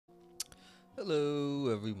Hello,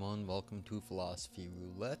 everyone. Welcome to Philosophy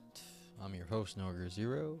Roulette. I'm your host, Norger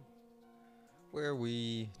Zero, where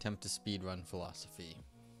we attempt to speedrun philosophy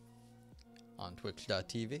on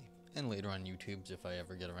Twitch.tv and later on YouTube's if I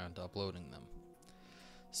ever get around to uploading them.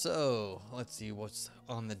 So, let's see what's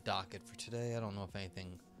on the docket for today. I don't know if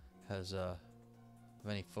anything has, of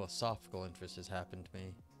any philosophical interest has happened to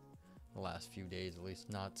me the last few days, at least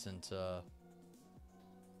not since,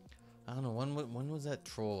 I don't know, when was that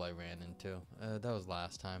troll I ran into? That was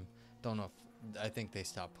last time. Don't know if, I think they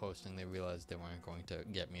stopped posting. They realized they weren't going to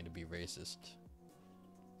get me to be racist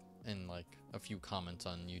in like a few comments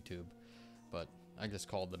on YouTube. But I just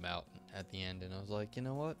called them out at the end and I was like, you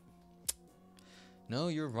know what? No,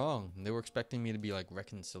 you're wrong. They were expecting me to be like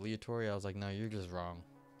reconciliatory. I was like, no, you're just wrong.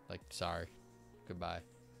 Like, sorry. Goodbye.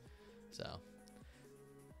 So,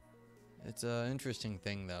 it's an interesting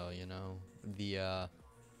thing though, you know. The,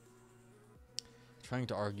 trying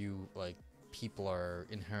to argue like people are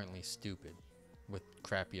inherently stupid with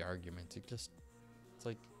crappy arguments. It's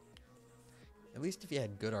like, at least if you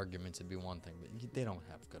had good arguments it'd be one thing, but they don't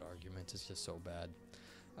have good arguments. It's just so bad.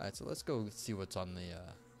 Alright, so let's go see what's on the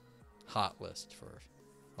hot list for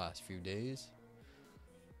last few days.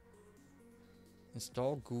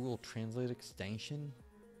 Install Google Translate extension.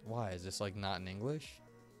 Why is this like not in English?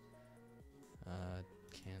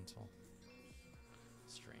 Cancel.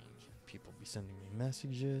 Strange. People be sending me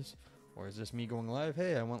messages, or is this me going live?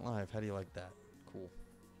 Hey, I went live. How do you like that? Cool.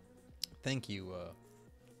 Thank you,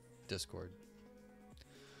 Discord.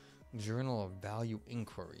 Journal of Value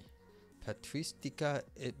Inquiry. Patristica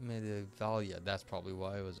et Medievalia. That's probably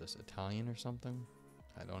why. Was this Italian or something?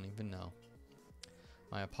 I don't even know.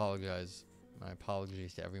 My apologies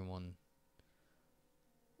to everyone.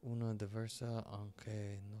 Una diversa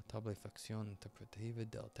anche notable facción interpretativa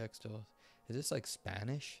del texto. Is this like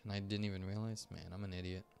Spanish? And I didn't even realize? Man, I'm an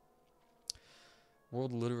idiot.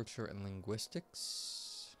 World Literature and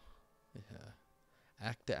Linguistics. Yeah.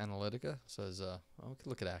 Acta Analytica says, we could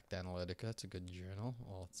look at Acta Analytica. It's a good journal.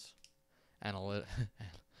 Well, it's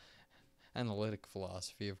analytic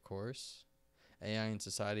philosophy, of course. AI in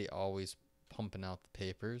Society always pumping out the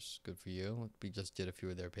papers. Good for you. We just did a few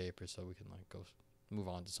of their papers, so we can like go move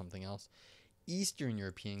on to something else. Eastern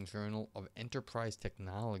European Journal of Enterprise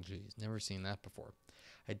Technologies. Never seen that before.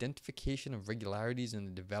 Identification of regularities in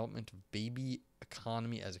the development of baby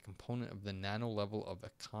economy as a component of the nano level of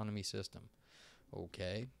economy system.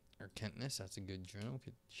 Okay. Erkenntnis, that's a good journal. We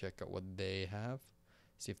could check out what they have.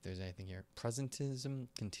 See if there's anything here. Presentism,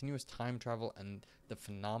 continuous time travel, and the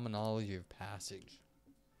phenomenology of passage.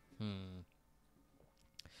 Want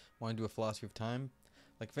to do a philosophy of time?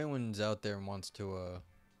 Like, if anyone's out there and wants to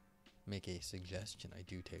make a suggestion, I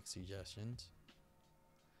do take suggestions.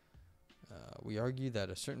 We argue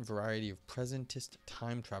that a certain variety of presentist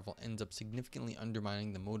time travel ends up significantly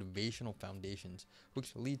undermining the motivational foundations,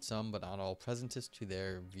 which lead some, but not all, presentists to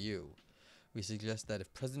their view. We suggest that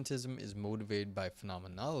if presentism is motivated by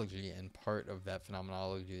phenomenology, and part of that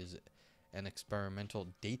phenomenology is an experimental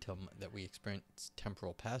datum that we experience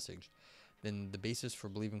temporal passage, then the basis for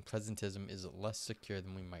believing presentism is less secure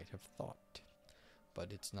than we might have thought.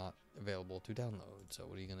 But it's not available to download, so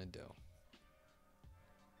what are you going to do?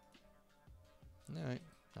 Alright,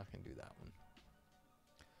 not going to do that one.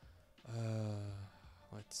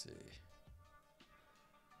 Let's see.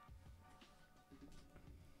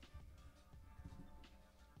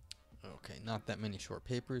 Okay, not that many short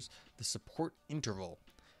papers. The support interval.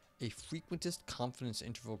 A frequentist confidence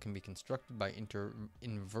interval can be constructed by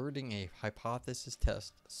inverting a hypothesis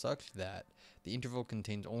test such that the interval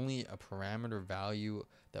contains only a parameter value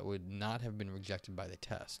that would not have been rejected by the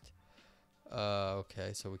test.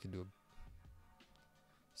 Okay, so we could do a...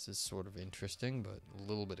 This is sort of interesting, but a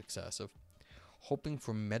little bit excessive. Hoping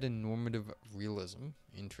for metanormative realism.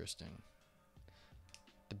 Interesting.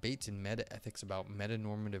 Debates in meta-ethics about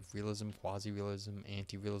metanormative realism, quasi-realism,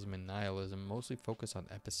 anti-realism, and nihilism mostly focus on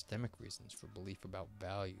epistemic reasons for belief about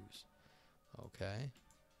values. Okay.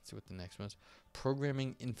 Let's see what the next one is.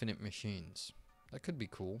 Programming infinite machines. That could be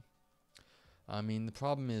cool. I mean, the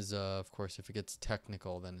problem is, of course, if it gets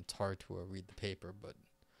technical, then it's hard to read the paper, but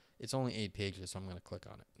it's only 8 pages, so I'm going to click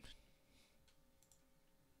on it.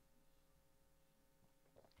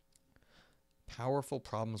 Powerful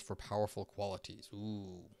problems for powerful qualities.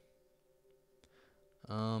 Ooh.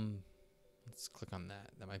 Let's click on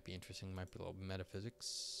that. That might be interesting. Might be a little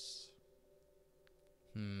metaphysics.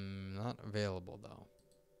 Not available though.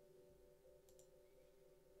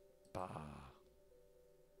 Bah.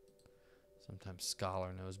 Sometimes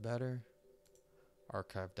Scholar knows better.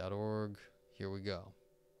 Archive.org. Here we go.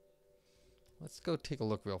 Let's go take a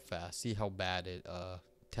look real fast. See how bad it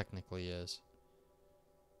technically is.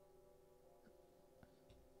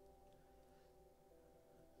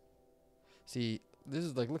 See, this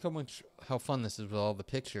is like, look how fun this is with all the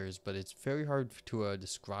pictures, but it's very hard to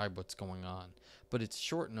describe what's going on. But it's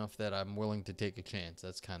short enough that I'm willing to take a chance.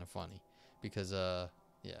 That's kind of funny, because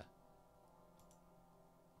yeah.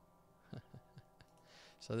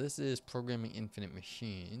 So this is Programming Infinite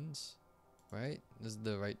Machines, right? This is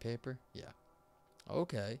the right paper? Yeah.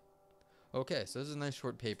 Okay. Okay, so this is a nice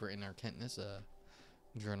short paper in Arkentis,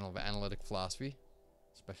 Journal of Analytic Philosophy,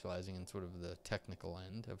 specializing in sort of the technical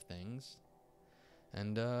end of things.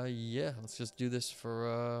 And yeah, let's just do this for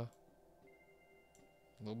a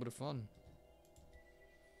little bit of fun.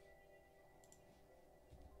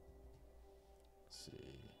 Let's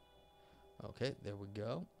see. Okay, there we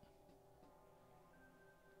go.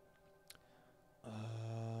 Do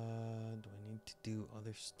I need to do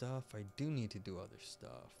other stuff? I do need to do other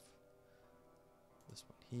stuff. This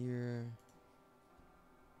one here.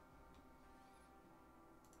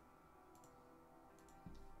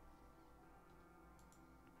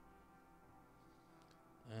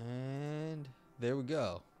 And there we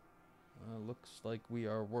go. Looks like we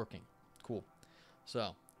are working. Cool.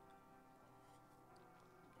 So,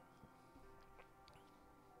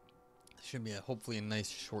 should be hopefully a nice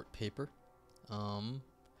short paper.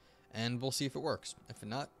 And we'll see if it works. If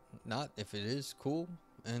not. If it is, cool.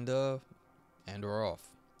 And we're off.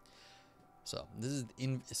 So this is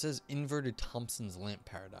it says inverted Thompson's lamp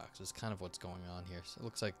paradox is kind of what's going on here. So it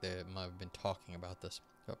looks like they might have been talking about this.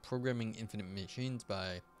 Programming Infinite Machines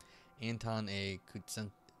by Anton A.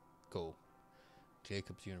 Kutsenko,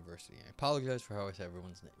 Jacobs University. I apologize for how I say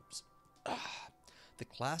everyone's names. The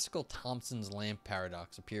classical Thompson's lamp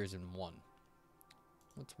paradox appears in 1.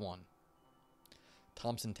 What's 1?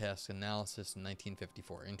 Thomson Task Analysis in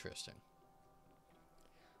 1954. Interesting.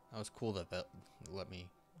 That was cool that let me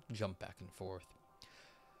jump back and forth.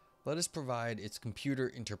 Let us provide its computer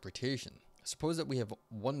interpretation. Suppose that we have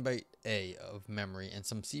 1 byte A of memory and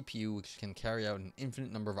some CPU which can carry out an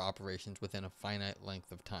infinite number of operations within a finite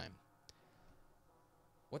length of time.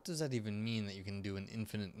 What does that even mean, that you can do an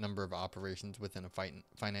infinite number of operations within a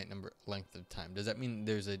finite length of time? Does that mean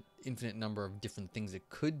there's an infinite number of different things it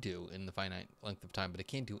could do in the finite length of time, but it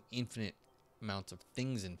can't do infinite amounts of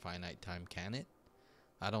things in finite time, can it?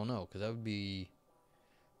 I don't know, because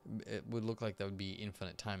it would look like that would be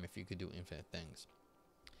infinite time if you could do infinite things.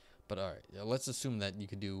 But alright, let's assume that you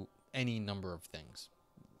could do any number of things,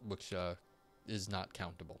 which is not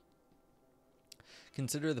countable.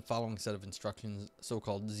 Consider the following set of instructions,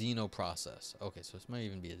 so-called Zeno process. Okay, so this might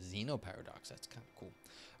even be a Zeno paradox. That's kind of cool.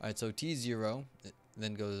 Alright, so T0,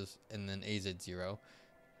 then goes, and then A is at 0.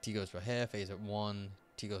 T goes to a half, A is at 1,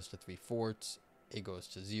 T goes to 3/4, A goes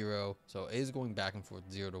to 0. So A is going back and forth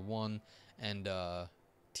 0 to 1, and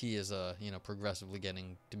T is progressively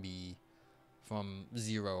getting to be from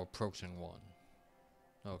 0 approaching 1.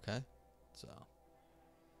 Okay, so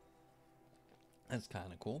that's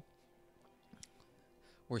kind of cool.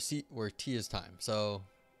 Where T is time. So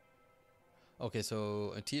okay,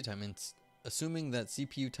 so a T is time, and assuming that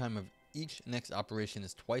CPU time of each next operation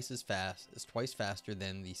is twice faster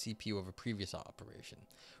than the CPU of a previous operation,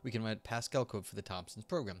 we can write Pascal code for the Thompson's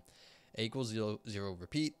program. A equals 0, 0,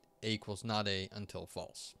 repeat. A equals not A until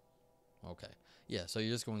false. Okay. Yeah, so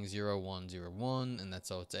you're just going 0, 1, 0, 1, and that's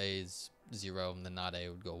so it's A is 0, and then not A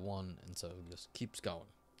would go 1, and so it just keeps going.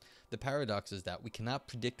 The paradox is that we cannot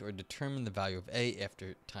predict or determine the value of A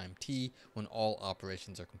after time T when all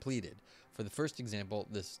operations are completed. For the first example,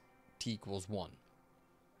 this T equals 1.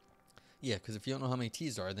 Yeah, because if you don't know how many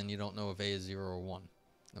T's are, then you don't know if A is 0 or 1.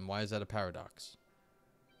 And why is that a paradox?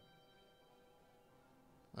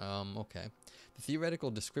 Okay. The theoretical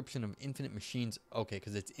description of infinite machines, okay,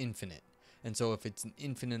 because it's infinite. And so if it's an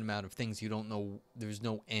infinite amount of things, you don't know, there's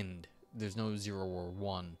no end. There's no 0 or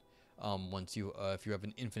 1. Once you, if you have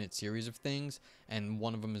an infinite series of things, and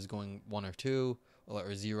one of them is going 1 or 2,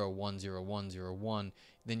 or 0, 1, 0, 1, 0, 1,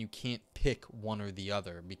 then you can't pick one or the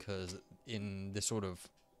other, because in this sort of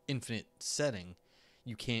infinite setting,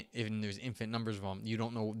 you can't, even there's infinite numbers of them, you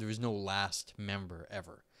don't know, there's no last member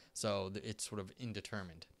ever. So it's sort of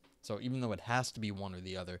indeterminate. So even though it has to be one or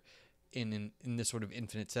the other, in this sort of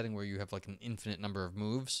infinite setting where you have like an infinite number of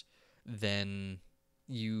moves, then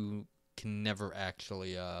you can never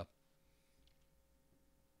actually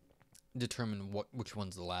determine which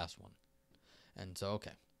one's the last one. And so,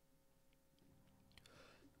 okay.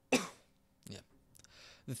 Yeah.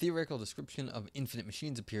 The theoretical description of infinite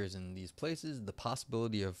machines appears in these places. The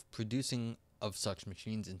possibility of producing of such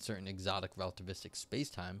machines in certain exotic relativistic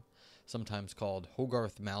spacetime, sometimes called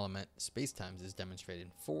Hogarth-Malamute spacetimes, is demonstrated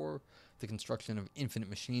in 4. The construction of infinite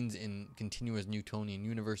machines in continuous Newtonian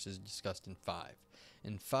universe is discussed in 5.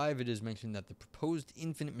 In 5, it is mentioned that the proposed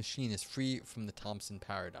infinite machine is free from the Thomson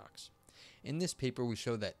paradox. In this paper, we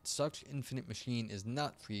show that such infinite machine is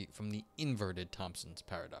not free from the inverted Thomson's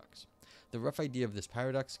paradox. The rough idea of this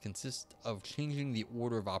paradox consists of changing the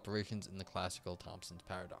order of operations in the classical Thomson's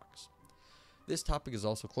paradox. This topic is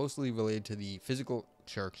also closely related to the physical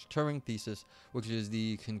Church-Turing thesis, which is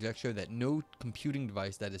the conjecture that no computing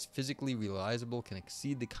device that is physically realizable can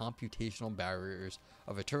exceed the computational barriers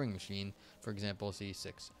of a Turing machine, for example, see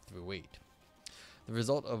 6 through 8. The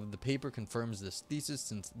result of the paper confirms this thesis,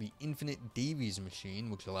 since the infinite Davies machine,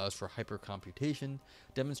 which allows for hypercomputation,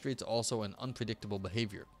 demonstrates also an unpredictable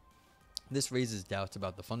behavior. This raises doubts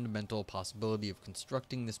about the fundamental possibility of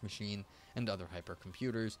constructing this machine and other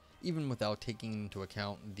hypercomputers, even without taking into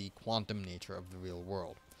account the quantum nature of the real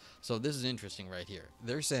world. So this is interesting right here.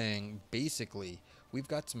 They're saying, basically, we've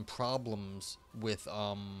got some problems with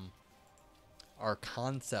our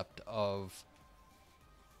concept of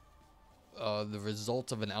the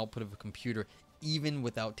results of an output of a computer, even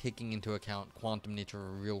without taking into account quantum nature of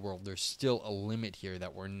a real world. There's still a limit here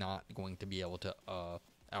that we're not going to be able to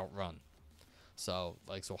outrun. So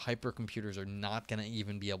hypercomputers are not going to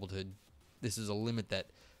even be able to, this is a limit that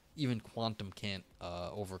even quantum can't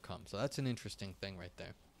overcome. So that's an interesting thing right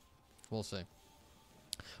there. We'll see.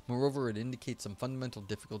 Moreover, it indicates some fundamental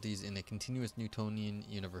difficulties in a continuous Newtonian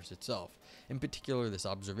universe itself. In particular, this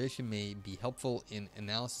observation may be helpful in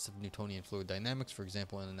analysis of Newtonian fluid dynamics, for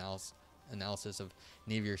example, in analysis of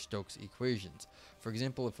Navier-Stokes equations. For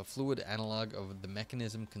example, if a fluid analog of the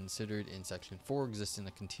mechanism considered in section 4 exists in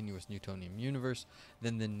a continuous Newtonian universe,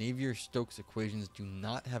 then the Navier-Stokes equations do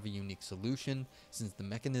not have a unique solution, since the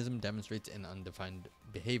mechanism demonstrates an undefined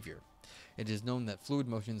behavior. It is known that fluid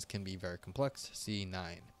motions can be very complex, see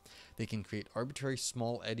 9. They can create arbitrary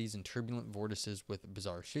small eddies and turbulent vortices with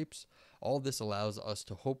bizarre shapes. All this allows us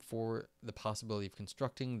to hope for the possibility of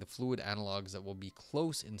constructing the fluid analogs that will be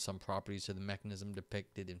close in some properties to the mechanism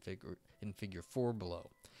depicted in figure 4 below.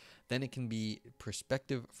 Then it can be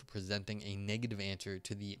perspective for presenting a negative answer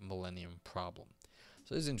to the millennium problem.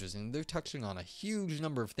 So it's interesting. They're touching on a huge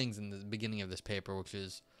number of things in the beginning of this paper, which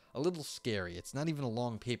is a little scary. It's not even a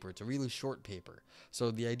long paper. It's a really short paper.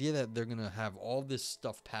 So the idea that they're going to have all this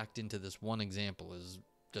stuff packed into this one example is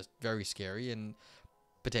just very scary and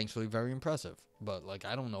potentially very impressive. But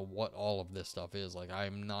I don't know what all of this stuff is.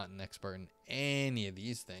 I'm not an expert in any of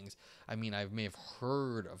these things. I mean, I may have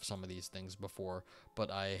heard of some of these things before,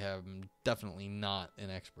 but I am definitely not an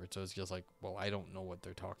expert. So it's just well, I don't know what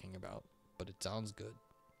they're talking about, but it sounds good.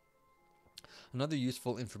 Another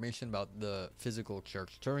useful information about the physical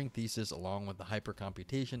Church-Turing thesis, along with the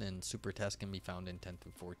hypercomputation and supertest, can be found in 10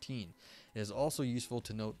 through 14. It is also useful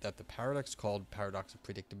to note that the paradox called paradox of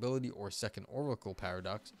predictability, or second oracle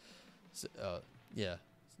paradox,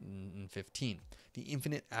 in 15. The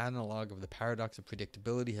infinite analog of the paradox of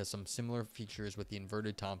predictability has some similar features with the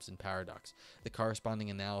inverted Thomson paradox. The corresponding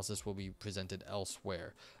analysis will be presented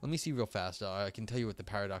elsewhere. Let me see real fast. I can tell you what the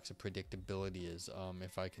paradox of predictability is,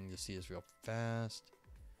 if I can just see this real fast.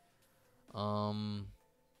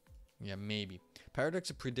 Yeah, maybe. Paradox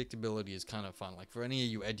of predictability is kind of fun. For any of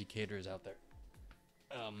you educators out there,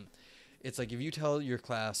 it's if you tell your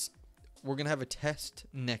class, we're going to have a test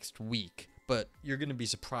next week, but you're going to be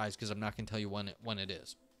surprised because I'm not going to tell you when it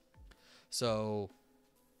is. So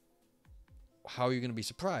how are you going to be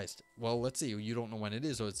surprised? Well, let's see. You don't know when it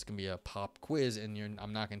is, so it's going to be a pop quiz, and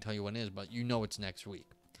I'm not going to tell you when it is, but you know it's next week.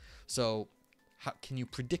 So how can you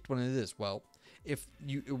predict when it is? Well, if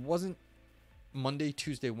it wasn't Monday,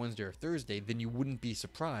 Tuesday, Wednesday, or Thursday, then you wouldn't be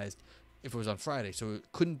surprised if it was on Friday. So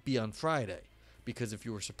it couldn't be on Friday, because if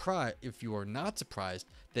you are not surprised,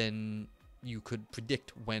 then you could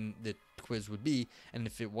predict when the quiz would be, and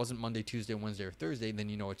if it wasn't Monday, Tuesday, Wednesday, or Thursday, then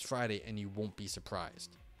you know it's Friday and you won't be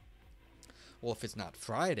surprised. Well, if it's not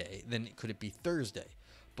Friday, then could it be Thursday?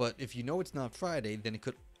 But if you know it's not Friday, then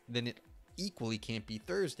it equally can't be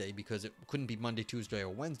Thursday, because it couldn't be Monday, Tuesday, or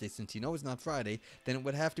Wednesday. Since you know it's not Friday, then it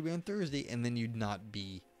would have to be on Thursday, and then you'd not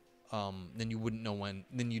be then you wouldn't know when.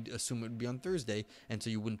 Then you'd assume it would be on Thursday, and so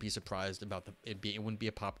you wouldn't be surprised about it wouldn't be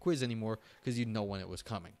a pop quiz anymore, because you'd know when it was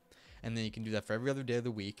coming. And then you can do that for every other day of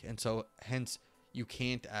the week, and so hence you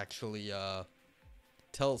can't actually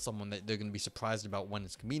tell someone that they're going to be surprised about when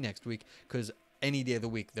it's going to be next week, because any day of the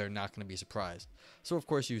week they're not going to be surprised. So of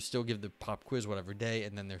course you still give the pop quiz whatever day,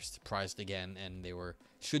 and then they're surprised again, and they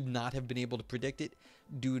should not have been able to predict it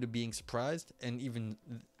due to being surprised, and even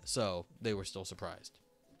so they were still surprised.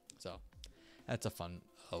 So that's a fun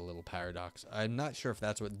a little paradox. I'm not sure if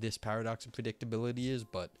that's what this paradox of predictability is,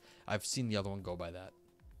 but I've seen the other one go by that.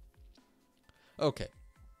 Okay.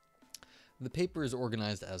 The paper is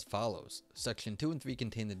organized as follows. Section 2 and 3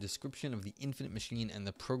 contain the description of the infinite machine and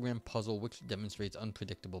the program puzzle which demonstrates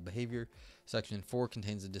unpredictable behavior. Section 4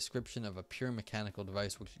 contains a description of a pure mechanical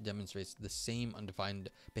device which demonstrates the same undefined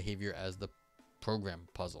behavior as the program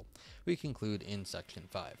puzzle. We conclude in Section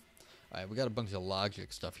 5. Alright, we got a bunch of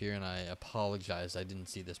logic stuff here, and I apologize I didn't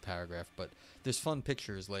see this paragraph, but there's fun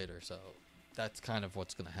pictures later, so that's kind of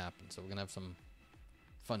what's going to happen. So we're going to have some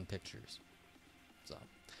fun pictures. So,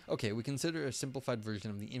 okay, we consider a simplified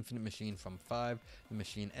version of the infinite machine from 5. The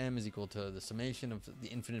machine M is equal to the summation of the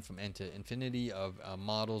infinite from n to infinity of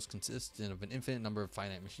models consistent of an infinite number of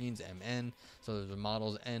finite machines, Mn. So there's a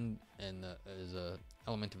models n, and is a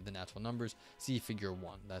element of the natural numbers. See figure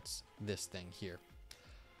 1. That's this thing here.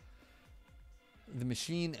 The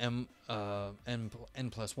machine n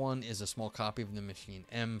plus 1 is a small copy of the machine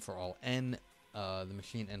M for all n. The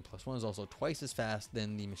machine n plus 1 is also twice as fast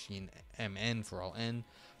than the machine mn for all n.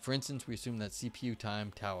 For instance, we assume that CPU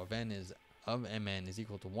time tau of mn is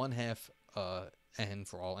equal to 1/2 n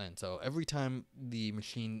for all n. So every time the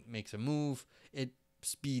machine makes a move, it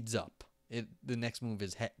speeds up. The next move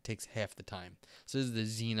takes half the time. So this is the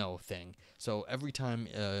Zeno thing. So every time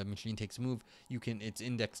a machine takes a move, it's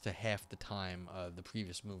indexed to half the time the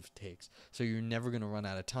previous move takes. So you're never going to run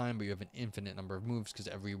out of time, but you have an infinite number of moves because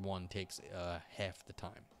every one takes half the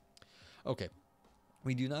time. Okay.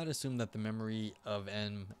 We do not assume that the memory of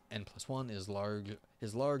n plus 1 is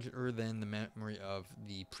larger than the memory of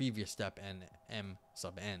the previous step m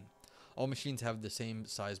sub n. All machines have the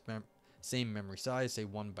same memory size, say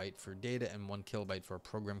 1 byte for data and 1 kilobyte for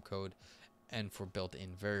program code and for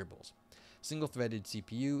built-in variables. Single-threaded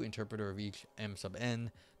CPU, interpreter of each m sub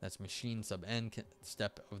n, that's machine sub n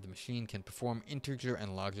step of the machine, can perform integer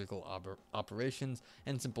and logical operations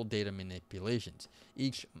and simple data manipulations.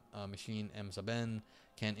 Each machine m sub n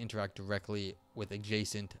can interact directly with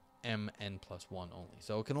adjacent mn plus 1 only.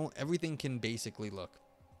 So everything can basically look.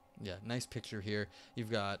 Yeah, nice picture here.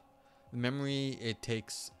 You've got memory, it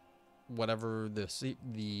takes whatever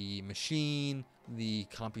the machine, the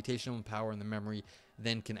computational power, and the memory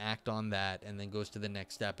then can act on that, and then goes to the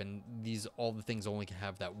next step. And all the things only can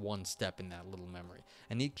have that one step in that little memory.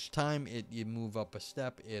 And each time you move up a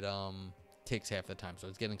step, it takes half the time. So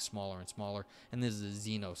it's getting smaller and smaller. And this is a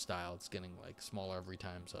Zeno style. It's getting like smaller every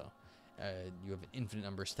time. So you have an infinite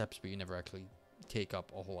number of steps, but you never actually take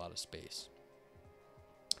up a whole lot of space.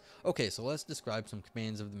 Okay, so let's describe some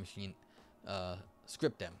commands of the machine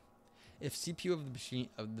script M. If CPU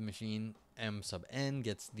of the machine m sub n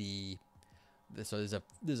gets so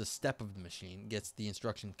there's a step of the machine gets the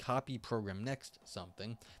instruction copy program next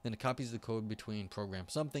something, then it copies the code between program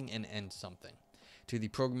something and end something to the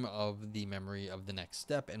program of the memory of the next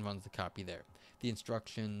step and runs the copy there. The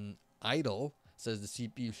instruction idle says the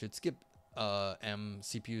CPU should skip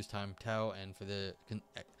CPU's time tau, and for the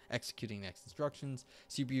executing next instructions,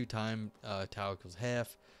 CPU time tau equals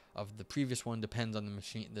half of the previous one depends on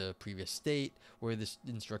the previous state where this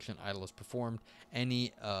instruction idle is performed.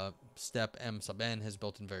 Any step m sub n has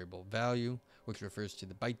built-in variable value, which refers to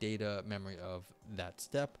the byte data memory of that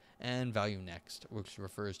step, and value next, which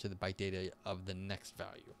refers to the byte data of the next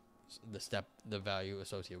value, the value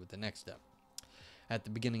associated with the next step. At the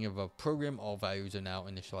beginning of a program, all values are now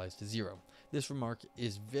initialized to 0. This remark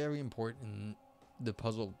is very important in the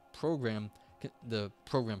program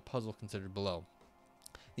puzzle considered below.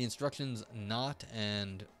 The instructions not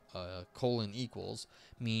and colon equals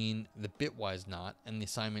mean the bitwise not and the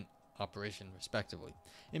assignment operation respectively.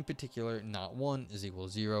 In particular, not 1 is equal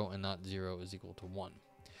to 0 and not 0 is equal to 1.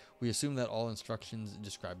 We assume that all instructions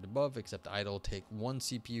described above except idle take 1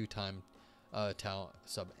 CPU time tau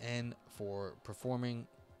sub n for performing.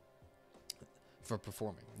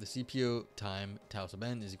 The CPU time tau sub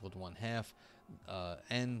n is equal to 1/2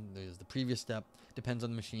 n, there's the previous step, depends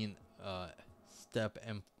on the machine step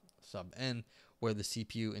m sub n where the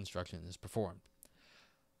CPU instruction is performed.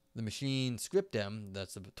 The machine script M,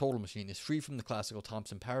 that's the total machine, is free from the classical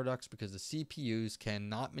Thomson paradox because the CPUs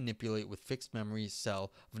cannot manipulate with fixed memory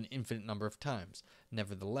cell of an infinite number of times.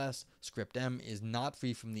 Nevertheless, script M is not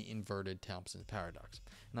free from the inverted Thomson paradox.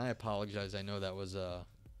 And I apologize, I know that was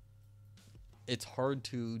it's hard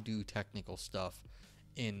to do technical stuff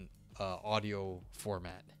in audio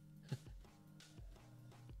format.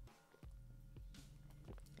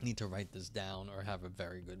 Need to write this down or have a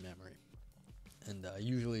very good memory. And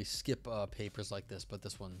usually skip papers like this, but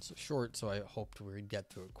this one's short, so I hoped we'd get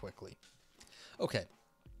through it quickly. Okay,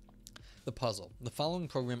 The puzzle. The following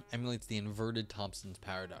program emulates the inverted Thompson's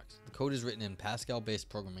paradox. The code is written in Pascal-based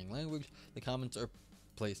programming language. The comments are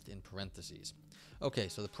placed in parentheses. Okay,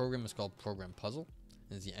 so the program is called Program Puzzle.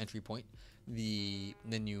 Is the entry point.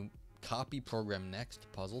 Then you copy program next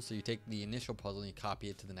puzzle. So you take the initial puzzle and you copy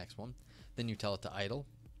it to the next one. Then you tell it to idle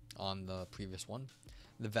on the previous one.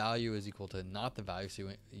 The value is equal to not the value, so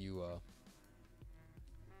you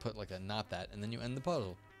put like a not that, and then you end the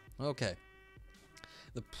puzzle. Okay.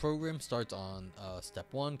 The program starts on step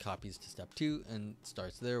 1, copies to step 2, and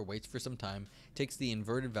starts there, waits for some time, takes the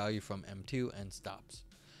inverted value from M2 and stops.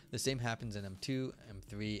 The same happens in M2,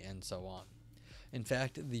 M3, and so on. In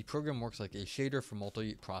fact, the program works like a shader for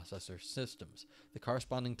multiprocessor systems. The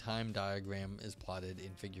corresponding time diagram is plotted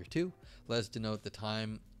in figure 2. Let's denote the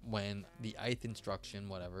time when the ith instruction,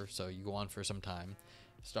 whatever, so you go on for some time,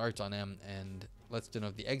 starts on M, and let's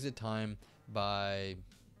denote the exit time by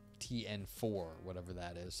TN4, whatever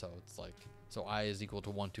that is. So it's like, so I is equal to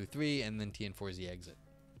 1, 2, 3, and then TN4 is the exit.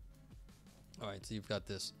 Alright, so you've got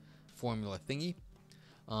this formula thingy.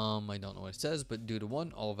 I don't know what it says, but due to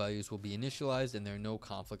 1, all values will be initialized, and there are no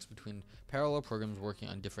conflicts between parallel programs working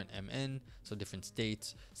on different MN, so different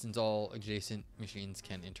states, since all adjacent machines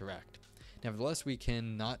can interact. Nevertheless, we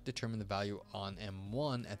cannot determine the value on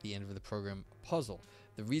M1 at the end of the program puzzle.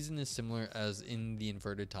 The reason is similar as in the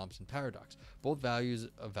inverted Thompson paradox. Both values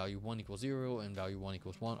of value 1 equals 0 and value 1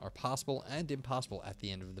 equals 1 are possible and impossible at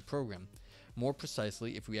the end of the program. More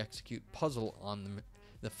precisely, if we execute puzzle on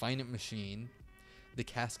the finite machine, the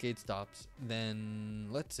cascade stops, then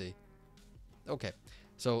let's see. Okay,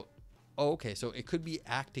 so it could be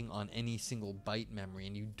acting on any single byte memory,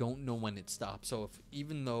 and you don't know when it stops. So if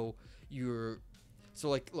even though you're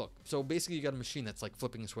so basically you got a machine that's like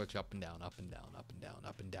flipping a switch up and down, up and down, up and down,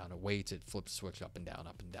 up and down. It waits, it flips the switch up and down,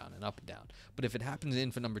 up and down, and up and down. But if it happens an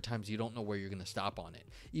infinite number of times, you don't know where you're going to stop on it.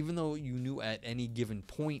 Even though you knew at any given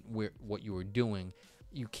point what you were doing,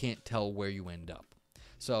 you can't tell where you end up.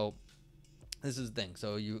 So this is the thing.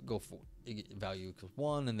 So you go for value equals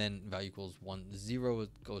 1, and then value equals 1, 0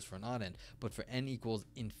 goes for an odd end. But for n equals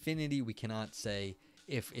infinity, we cannot say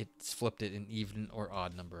if it's flipped it an even or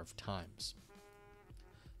odd number of times.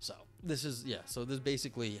 So this is, so this is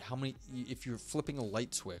basically how many, if you're flipping a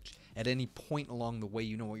light switch, at any point along the way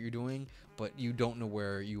you know what you're doing, but you don't know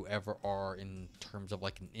where you ever are in terms of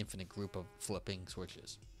like an infinite group of flipping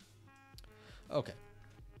switches. Okay.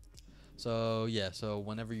 So so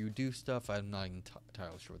whenever you do stuff, I'm not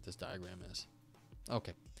entirely sure what this diagram is.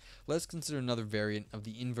 Okay. Let's consider another variant of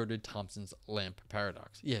the inverted Thompson's lamp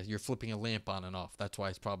paradox. Yeah, you're flipping a lamp on and off. That's why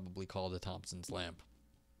it's probably called a Thompson's lamp.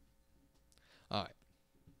 Alright.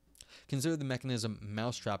 Consider the mechanism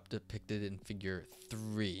mousetrap depicted in figure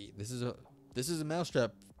 3. This is a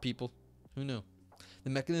mousetrap, people. Who knew? The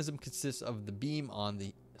mechanism consists of the beam on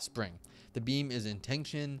the spring. The beam is in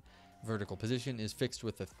tension. Vertical position is fixed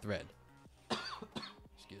with a thread.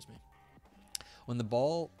 Excuse me. When the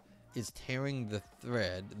ball is tearing the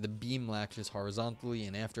thread, the beam latches horizontally,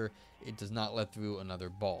 and after it does not let through another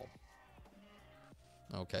ball.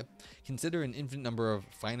 Okay. Consider an infinite number of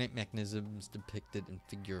finite mechanisms depicted in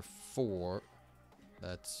figure 4.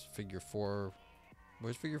 That's figure 4.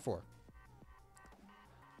 Where's figure 4?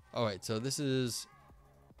 Alright, so this is...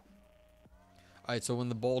 Alright, so when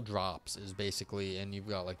the ball drops is basically, and you've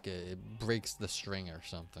got like it breaks the string or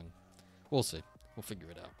something. We'll see. We'll figure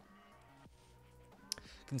it out.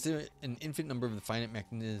 Consider an infinite number of the finite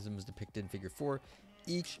mechanisms depicted in figure 4.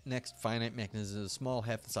 Each next finite mechanism is a small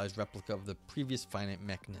half-the-size replica of the previous finite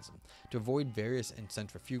mechanism. To avoid various and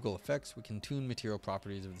centrifugal effects, we can tune material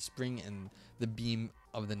properties of the spring and the beam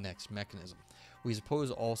of the next mechanism. We suppose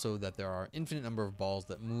also that there are infinite number of balls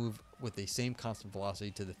that move with the same constant velocity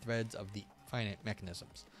to the threads of the finite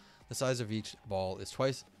mechanisms. The size of each ball is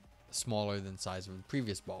twice smaller than the size of the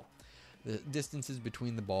previous ball. The distances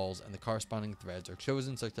between the balls and the corresponding threads are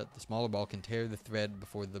chosen such that the smaller ball can tear the thread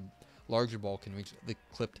before the larger ball can reach the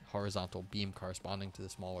clipped horizontal beam corresponding to the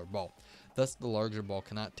smaller ball. Thus, the larger ball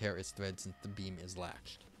cannot tear its thread since the beam is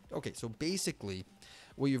latched. Okay, so basically,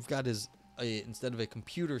 what you've got is, instead of a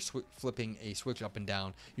computer flipping a switch up and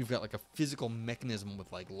down, you've got like a physical mechanism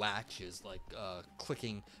with like latches, like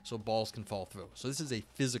clicking so balls can fall through. So this is a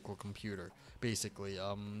physical computer, basically.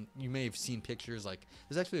 You may have seen pictures, like,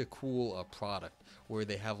 there's actually a cool product where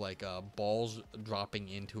they have like balls dropping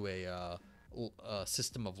into a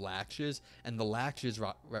system of latches, and the latches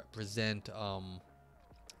represent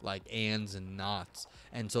like ands and knots,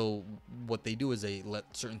 and so what they do is they let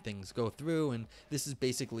certain things go through, and this is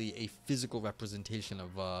basically a physical representation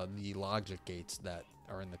of the logic gates that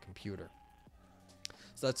are in the computer.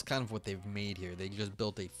 So that's kind of what they've made here. They just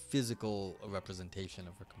built a physical representation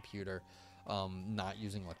of a computer, not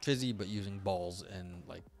using electricity, but using balls and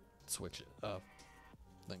like switch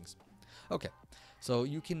things. Okay, so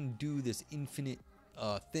you can do this infinite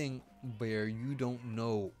thing where you don't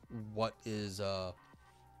know what is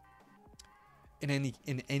in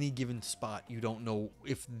any given spot. You don't know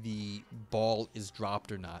if the ball is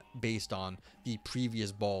dropped or not based on the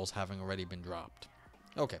previous balls having already been dropped.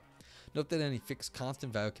 Okay. Note that any fixed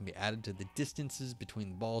constant value can be added to the distances between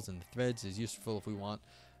the balls and the threads. Is useful if we want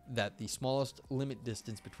that the smallest limit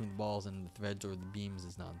distance between the balls and the threads or the beams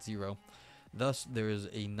is non-zero. Thus, there is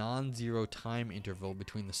a non-zero time interval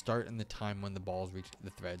between the start and the time when the balls reach the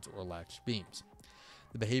threads or latched beams.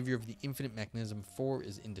 The behavior of the infinite mechanism 4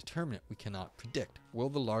 is indeterminate. We cannot predict. Will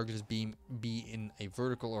the largest beam be in a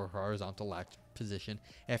vertical or horizontal latch position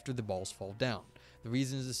after the balls fall down? The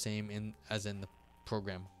reason is the same as in the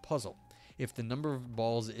program puzzle. If the number of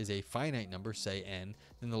balls is a finite number, say n,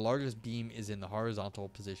 then the largest beam is in the horizontal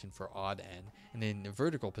position for odd n and in the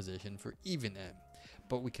vertical position for even n.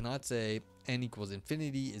 But we cannot say n equals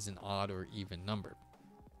infinity is an odd or even number.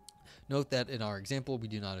 Note that in our example, we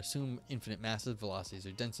do not assume infinite masses, velocities,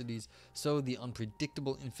 or densities, so the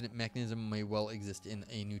unpredictable infinite mechanism may well exist in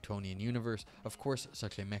a Newtonian universe. Of course,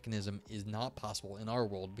 such a mechanism is not possible in our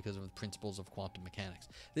world because of the principles of quantum mechanics.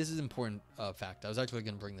 This is an important fact. I was actually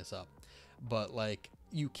going to bring this up, but like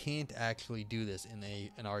you can't actually do this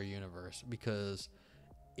in our universe because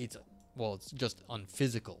it's just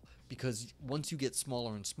unphysical. Because once you get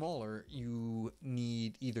smaller and smaller, you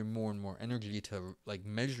need either more and more energy to like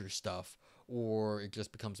measure stuff, or it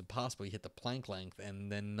just becomes impossible. You hit the Planck length, and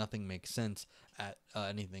then nothing makes sense at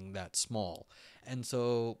anything that small. And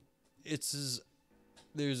so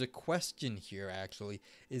there's a question here. Actually,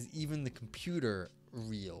 is even the computer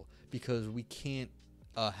real? Because we can't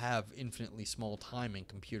have infinitely small time in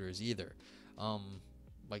computers either.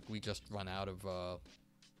 Like we just run out of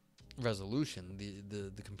resolution.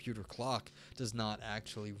 The computer clock does not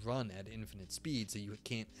actually run at infinite speed, so you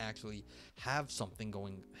can't actually have something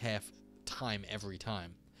going half time every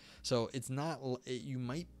time. So it's not,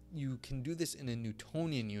 you can do this in a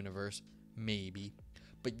Newtonian universe maybe,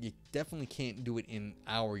 but you definitely can't do it in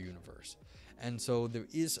our universe. And so there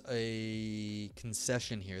is a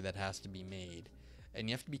concession here that has to be made. And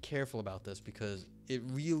you have to be careful about this because it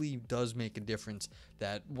really does make a difference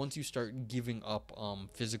that once you start giving up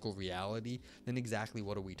physical reality, then exactly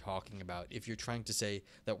what are we talking about? If you're trying to say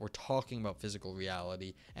that we're talking about physical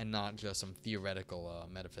reality and not just some theoretical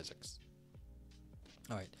metaphysics.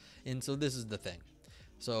 All right, and so this is the thing.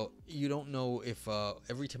 So you don't know if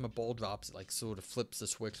every time a ball drops, it like sort of flips the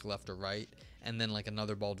switch left or right, and then like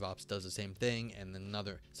another ball drops, does the same thing, and then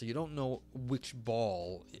another. So you don't know which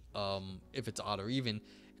ball, if it's odd or even,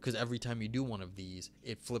 because every time you do one of these,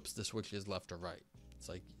 it flips the switches left or right. It's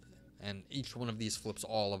like, and each one of these flips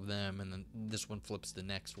all of them, and then this one flips the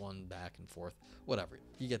next one back and forth. Whatever,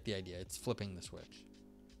 you get the idea. It's flipping the switch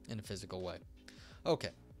in a physical way.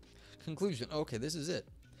 Okay, conclusion. Okay, this is it.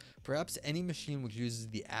 Perhaps any machine which uses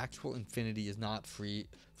the actual infinity is not free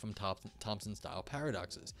from Thomson-style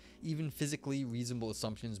paradoxes. Even physically reasonable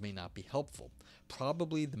assumptions may not be helpful.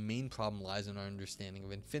 Probably the main problem lies in our understanding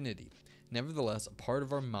of infinity. Nevertheless, a part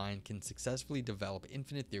of our mind can successfully develop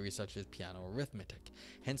infinite theories such as piano arithmetic.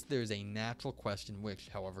 Hence, there is a natural question which,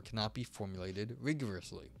 however, cannot be formulated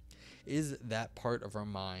rigorously. Is that part of our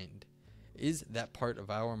mind is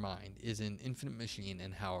an infinite machine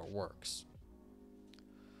and how it works?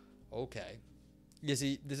 Okay. You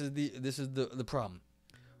see, this is the problem.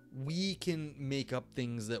 We can make up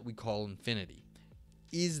things that we call infinity.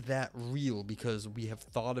 Is that real because we have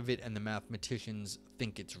thought of it and the mathematicians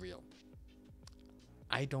think it's real?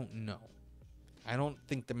 I don't know. I don't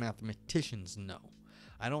think the mathematicians know.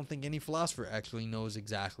 I don't think any philosopher actually knows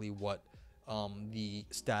exactly what the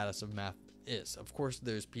status of math is. Of course,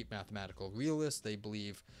 there's mathematical realists. They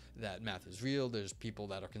believe that math is real. There's people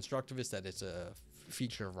that are constructivists, that it's a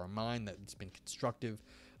feature of our mind, that it's been constructive,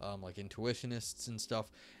 like intuitionists and stuff.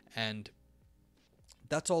 And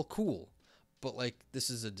that's all cool. But like, this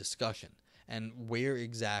is a discussion. And where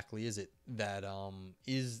exactly is it that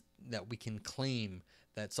we can claim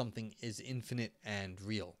that something is infinite and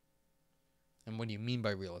real? And what do you mean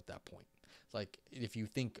by real at that point? Like, if you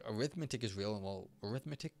think arithmetic is real, and well,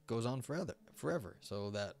 arithmetic goes on forever. So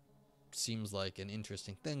that seems like an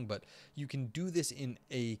interesting thing, but you can do this in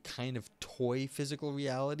a kind of toy physical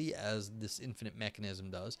reality as this infinite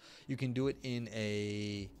mechanism does. You can do it in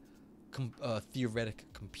a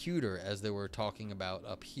theoretic computer as they were talking about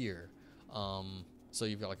up here. So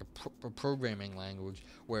you've got like a programming language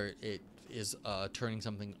where it is turning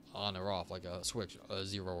something on or off, like a switch, a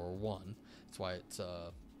 0 or 1. That's why it's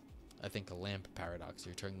I think a lamp paradox.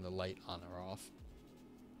 You're turning the light on or off.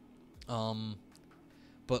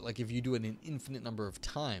 But like if you do it an infinite number of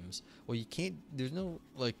times, well, you can't. There's no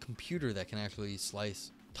like computer that can actually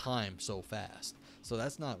slice time so fast. So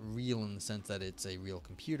that's not real in the sense that it's a real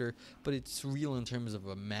computer, but it's real in terms of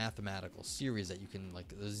a mathematical series that you can, like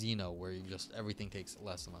the Zeno, where you just everything takes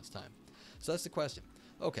less and less time. So that's the question.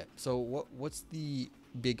 Okay, so what's the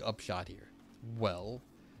big upshot here? Well,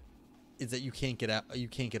 is that you can't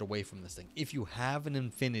get away from this thing. If you have an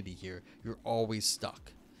infinity here, you're always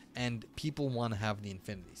stuck, and people want to have the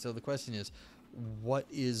infinity. So the question is, what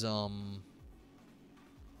is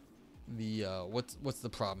what's the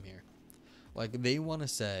problem here? Like, they want to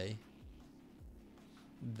say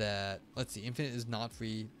that, let's see, infinite is not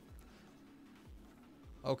free.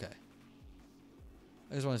 Okay.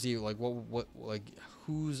 I just want to see, like,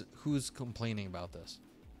 who's complaining about this?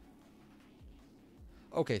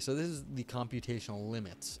 Okay, so this is the computational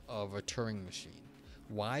limits of a Turing machine.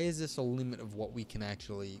 Why is this a limit of what we can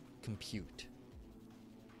actually compute?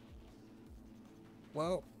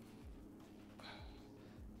 Well,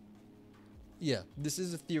 yeah, this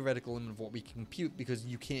is a theoretical limit of what we can compute because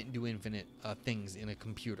you can't do infinite things in a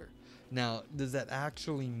computer. Now, does that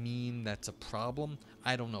actually mean that's a problem?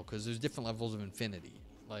 I don't know, because there's different levels of infinity.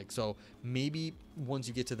 Like, so maybe once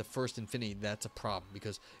you get to the first infinity, that's a problem,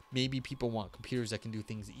 because maybe people want computers that can do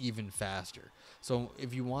things even faster. So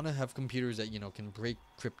if you want to have computers that, you know, can break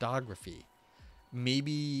cryptography,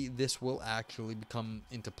 maybe this will actually become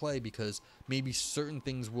into play, because maybe certain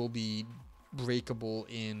things will be breakable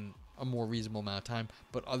in a more reasonable amount of time,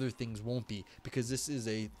 but other things won't be, because this is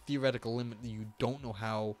a theoretical limit that you don't know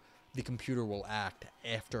how the computer will act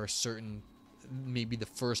after a certain, maybe the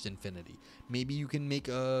first infinity. Maybe you can make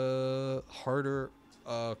a harder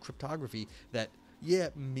cryptography that, yeah,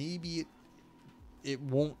 maybe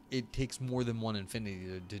it takes more than one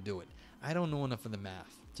infinity to do it. I don't know enough of the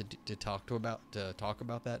math to talk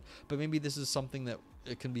about that, but maybe this is something that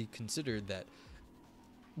it can be considered, that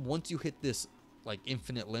once you hit this like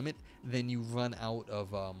infinite limit, then you run out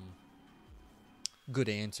of good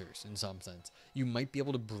answers. In some sense, you might be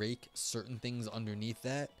able to break certain things underneath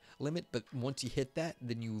that limit, but once you hit that,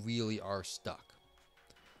 then you really are stuck,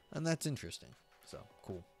 and that's interesting. So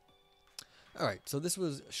cool. All right, so this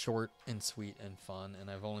was short and sweet and fun, and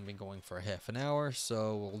I've only been going for a half an hour,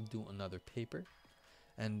 so we'll do another paper.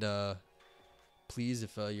 And please,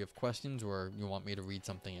 if you have questions or you want me to read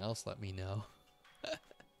something else, let me know.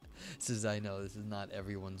 Since I know this is not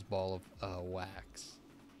everyone's ball of wax.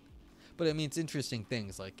 But I mean, it's interesting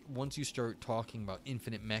things, like once you start talking about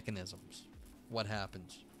infinite mechanisms, what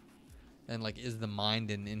happens? And like, is the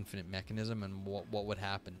mind an infinite mechanism, and what would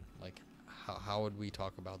happen? Like, how would we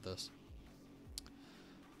talk about this?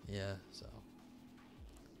 Yeah, so.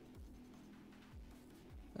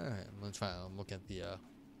 Alright, I'm gonna try and look at the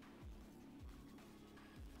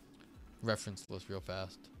reference list real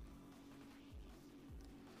fast.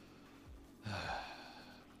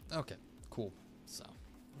 Okay, cool. So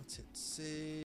let's hit save.